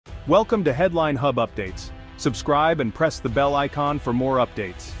Welcome to Headline Hub Updates. Subscribe and press the bell icon for more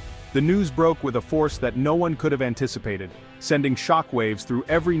updates. The news broke with a force that no one could have anticipated, sending shockwaves through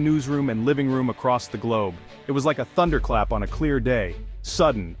every newsroom and living room across the globe. It was like a thunderclap on a clear day,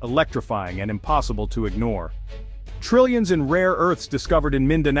 sudden, electrifying, and impossible to ignore. "Trillions in rare earths discovered in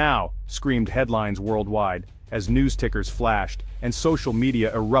Mindanao," screamed headlines worldwide, as news tickers flashed and social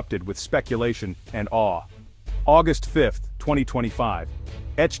media erupted with speculation and awe. August 5th, 2025.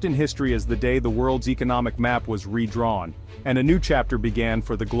 Etched in history as the day the world's economic map was redrawn, and a new chapter began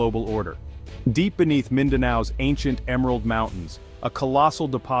for the global order. Deep beneath Mindanao's ancient Emerald Mountains, a colossal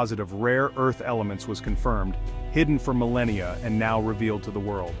deposit of rare earth elements was confirmed, hidden for millennia and now revealed to the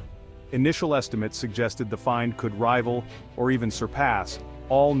world. Initial estimates suggested the find could rival, or even surpass,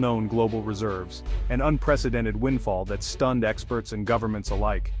 all known global reserves, an unprecedented windfall that stunned experts and governments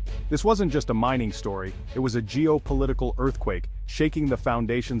alike. This wasn't just a mining story, it was a geopolitical earthquake, shaking the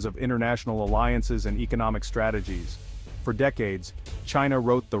foundations of international alliances and economic strategies. For decades, China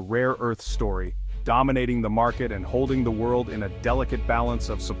wrote the rare earth story, dominating the market and holding the world in a delicate balance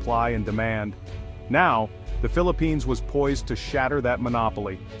of supply and demand. Now, the Philippines was poised to shatter that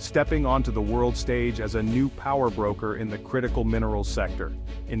monopoly, stepping onto the world stage as a new power broker in the critical minerals sector.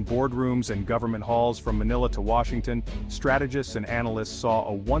 In boardrooms and government halls from Manila to Washington, strategists and analysts saw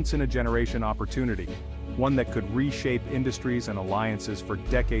a once-in-a-generation opportunity, one that could reshape industries and alliances for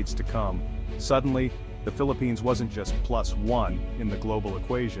decades to come. Suddenly, the Philippines wasn't just plus one in the global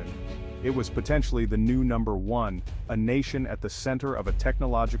equation. It was potentially the new number one, a nation at the center of a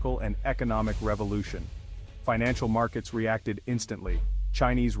technological and economic revolution. Financial markets reacted instantly.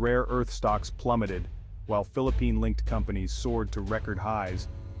 Chinese rare earth stocks plummeted, while Philippine-linked companies soared to record highs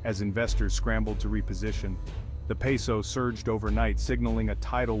as investors scrambled to reposition. The peso surged overnight, signaling a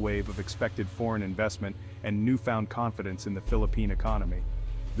tidal wave of expected foreign investment and newfound confidence in the Philippine economy.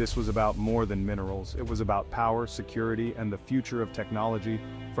 This was about more than minerals. It was about power, security, and the future of technology,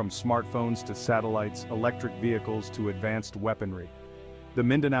 from smartphones to satellites, electric vehicles to advanced weaponry. The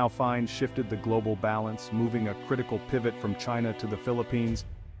Mindanao find shifted the global balance, moving a critical pivot from China to the Philippines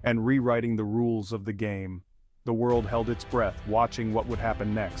and rewriting the rules of the game. The world held its breath, watching what would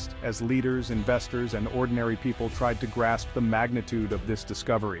happen next, as leaders, investors, and ordinary people tried to grasp the magnitude of this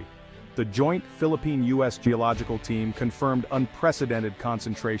discovery. The joint Philippine-U.S. geological team confirmed unprecedented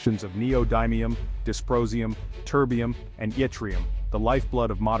concentrations of neodymium, dysprosium, terbium, and yttrium, the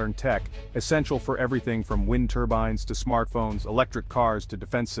lifeblood of modern tech, essential for everything from wind turbines to smartphones, electric cars to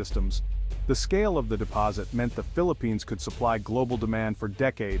defense systems. The scale of the deposit meant the Philippines could supply global demand for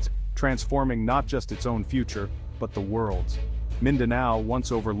decades, transforming not just its own future, but the world's. Mindanao,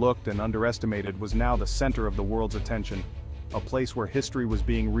 once overlooked and underestimated, was now the center of the world's attention, a place where history was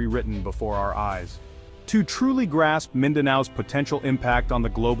being rewritten before our eyes. To truly grasp Mindanao's potential impact on the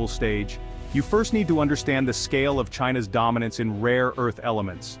global stage, you first need to understand the scale of China's dominance in rare earth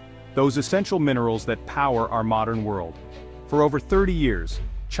elements, those essential minerals that power our modern world. For over 30 years,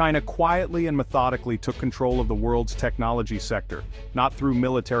 China quietly and methodically took control of the world's technology sector, not through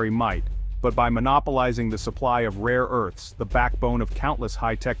military might, but by monopolizing the supply of rare earths, the backbone of countless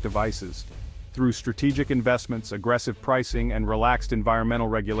high-tech devices. Through strategic investments, aggressive pricing, and relaxed environmental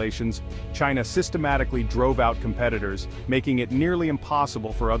regulations, China systematically drove out competitors, making it nearly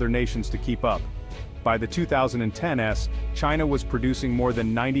impossible for other nations to keep up. By the 2010s, China was producing more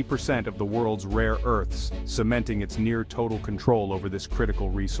than 90% of the world's rare earths, cementing its near-total control over this critical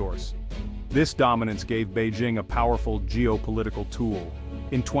resource. This dominance gave Beijing a powerful geopolitical tool.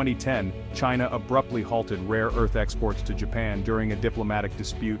 In 2010, China abruptly halted rare earth exports to Japan during a diplomatic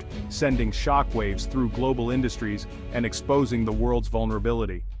dispute, sending shockwaves through global industries and exposing the world's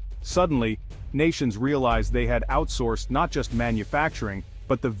vulnerability. Suddenly, nations realized they had outsourced not just manufacturing,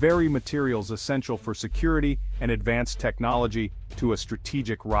 but the very materials essential for security and advanced technology to a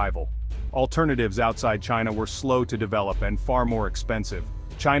strategic rival. Alternatives outside China were slow to develop and far more expensive.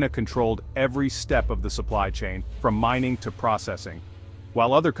 China controlled every step of the supply chain, from mining to processing.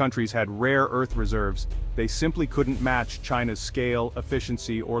 While other countries had rare earth reserves, they simply couldn't match China's scale,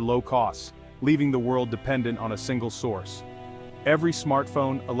 efficiency, or low costs, leaving the world dependent on a single source. Every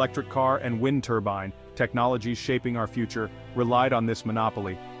smartphone, electric car, and wind turbine, technologies shaping our future, relied on this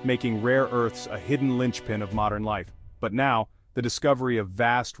monopoly, making rare earths a hidden linchpin of modern life. But now, the discovery of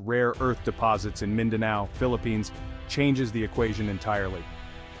vast rare earth deposits in Mindanao, Philippines, changes the equation entirely.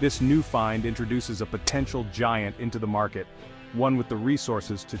 This new find introduces a potential giant into the market, one with the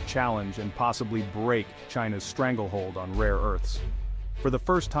resources to challenge and possibly break China's stranglehold on rare earths. For the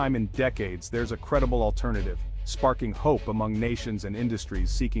first time in decades, there's a credible alternative, sparking hope among nations and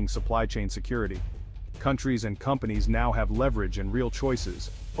industries seeking supply chain security. Countries and companies now have leverage and real choices,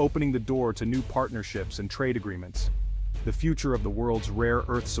 opening the door to new partnerships and trade agreements. The future of the world's rare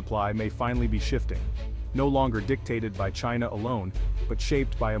earth supply may finally be shifting, no longer dictated by China alone, but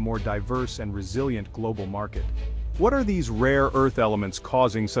shaped by a more diverse and resilient global market. What are these rare earth elements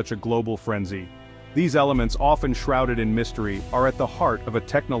causing such a global frenzy? These elements, often shrouded in mystery, are at the heart of a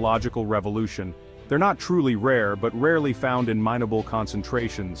technological revolution. They're not truly rare, but rarely found in mineable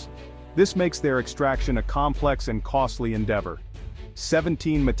concentrations. This makes their extraction a complex and costly endeavor.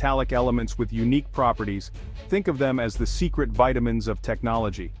 17 metallic elements with unique properties, think of them as the secret vitamins of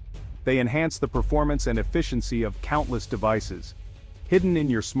technology. They enhance the performance and efficiency of countless devices. Hidden in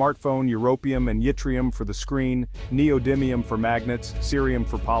your smartphone, europium and yttrium for the screen, neodymium for magnets, cerium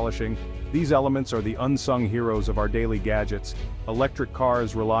for polishing. These elements are the unsung heroes of our daily gadgets. Electric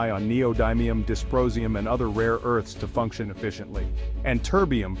cars rely on neodymium, dysprosium and other rare earths to function efficiently. And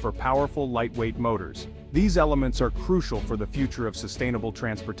terbium for powerful lightweight motors. These elements are crucial for the future of sustainable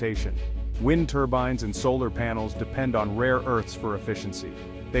transportation. Wind turbines and solar panels depend on rare earths for efficiency.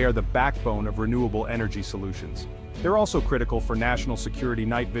 They are the backbone of renewable energy solutions. They're also critical for national security,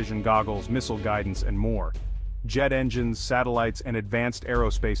 night vision goggles, missile guidance, and more. Jet engines, satellites, and advanced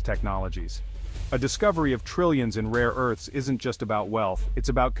aerospace technologies. A discovery of trillions in rare earths isn't just about wealth, it's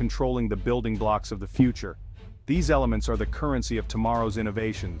about controlling the building blocks of the future. These elements are the currency of tomorrow's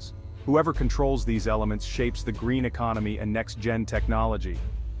innovations. Whoever controls these elements shapes the green economy and next-gen technology.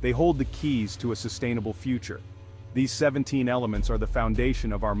 They hold the keys to a sustainable future. These 17 elements are the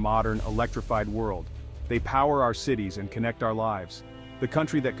foundation of our modern, electrified world. They power our cities and connect our lives. The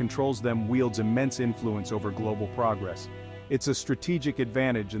country that controls them wields immense influence over global progress. It's a strategic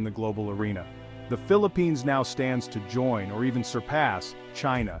advantage in the global arena. The Philippines now stands to join or even surpass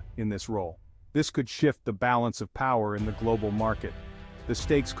China in this role. This could shift the balance of power in the global market. The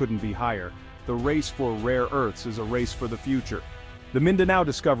stakes couldn't be higher. The race for rare earths is a race for the future. The Mindanao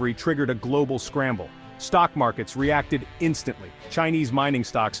discovery triggered a global scramble. Stock markets reacted instantly. Chinese mining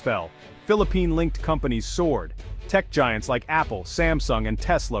stocks fell. Philippine-linked companies soared. Tech giants like Apple, Samsung, and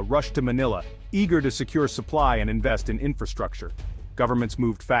Tesla rushed to Manila, eager to secure supply and invest in infrastructure. Governments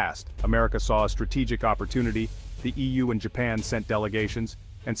moved fast. America saw a strategic opportunity. The EU and Japan sent delegations,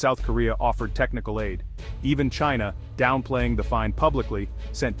 and South Korea offered technical aid. Even China, downplaying the find publicly,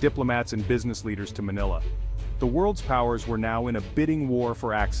 sent diplomats and business leaders to Manila. The world's powers were now in a bidding war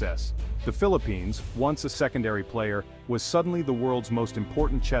for access. The Philippines, once a secondary player, was suddenly the world's most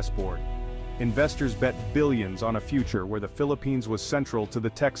important chessboard. Investors bet billions on a future where the Philippines was central to the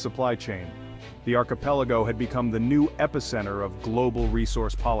tech supply chain. The archipelago had become the new epicenter of global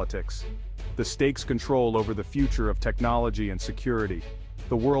resource politics. The stakes control over the future of technology and security.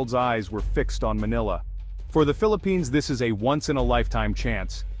 The world's eyes were fixed on Manila. For the Philippines, this is a once-in-a-lifetime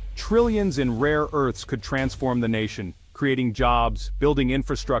chance. Trillions in rare earths could transform the nation, creating jobs, building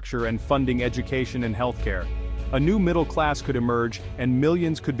infrastructure, and funding education and healthcare. A new middle class could emerge, and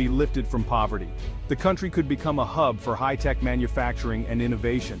millions could be lifted from poverty. The country could become a hub for high-tech manufacturing and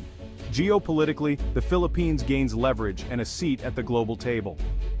innovation. Geopolitically, the Philippines gains leverage and a seat at the global table.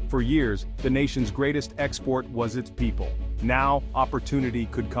 For years, the nation's greatest export was its people. Now, opportunity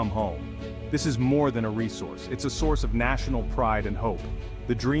could come home. This is more than a resource, it's a source of national pride and hope.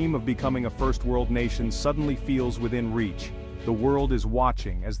 The dream of becoming a first-world nation suddenly feels within reach. The world is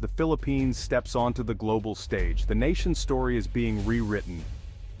watching as the Philippines steps onto the global stage. The nation's story is being rewritten.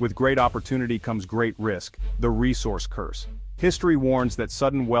 With great opportunity comes great risk, the resource curse. History warns that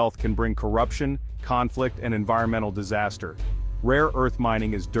sudden wealth can bring corruption, conflict, and environmental disaster. Rare earth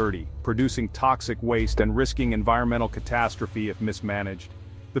mining is dirty, producing toxic waste and risking environmental catastrophe if mismanaged.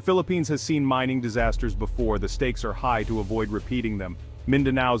 The Philippines has seen mining disasters before. The stakes are high to avoid repeating them.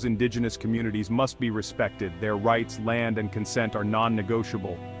 Mindanao's indigenous communities must be respected. Their rights, land, and consent are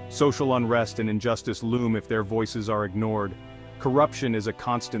non-negotiable. Social unrest and injustice loom if their voices are ignored. Corruption is a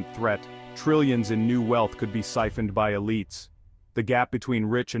constant threat. Trillions in new wealth could be siphoned by elites. The gap between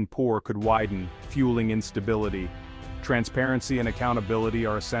rich and poor could widen, fueling instability. Transparency and accountability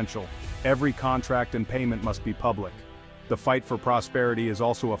are essential. Every contract and payment must be public. The fight for prosperity is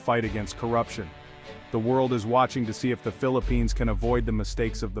also a fight against corruption. The world is watching to see if the Philippines can avoid the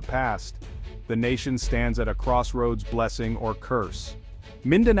mistakes of the past. The nation stands at a crossroads, blessing or curse.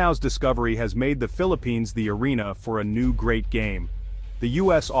 Mindanao's discovery has made the Philippines the arena for a new great game. The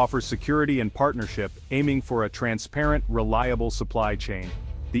U.S. offers security and partnership, aiming for a transparent, reliable supply chain.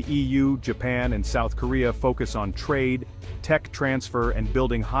 The EU, Japan, and South Korea focus on trade, tech transfer, and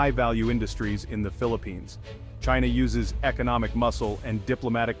building high-value industries in the Philippines. China uses economic muscle and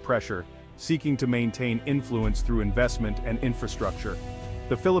diplomatic pressure, seeking to maintain influence through investment and infrastructure.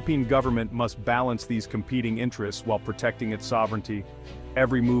 The Philippine government must balance these competing interests while protecting its sovereignty.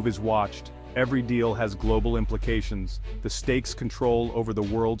 Every move is watched, every deal has global implications, the stakes control over the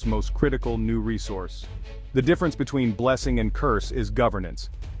world's most critical new resource. The difference between blessing and curse is governance.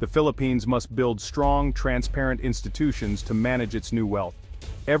 The Philippines must build strong, transparent institutions to manage its new wealth.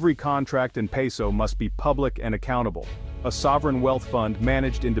 Every contract and peso must be public and accountable. A sovereign wealth fund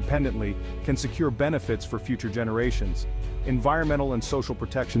managed independently can secure benefits for future generations. Environmental and social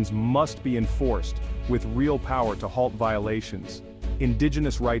protections must be enforced, with real power to halt violations.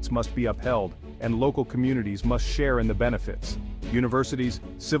 Indigenous rights must be upheld, and local communities must share in the benefits. Universities,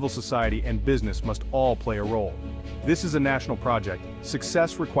 civil society, and business must all play a role. This is a national project.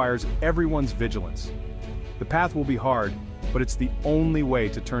 Success requires everyone's vigilance. The path will be hard, but it's the only way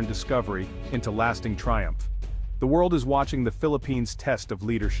to turn discovery into lasting triumph. The world is watching the Philippines' test of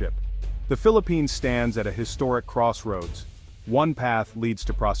leadership. The Philippines stands at a historic crossroads. One path leads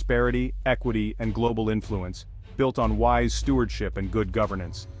to prosperity, equity, and global influence, built on wise stewardship and good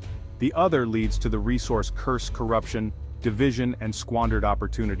governance. The other leads to the resource curse, corruption, division, and squandered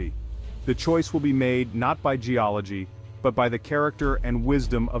opportunity. The choice will be made not by geology, but by the character and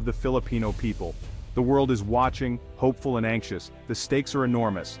wisdom of the Filipino people. The world is watching, hopeful and anxious. The stakes are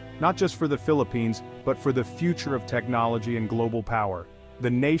enormous, not just for the Philippines, but for the future of technology and global power. The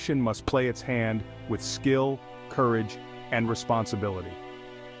nation must play its hand with skill, courage, and responsibility.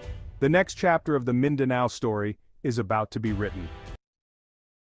 The next chapter of the Mindanao story is about to be written.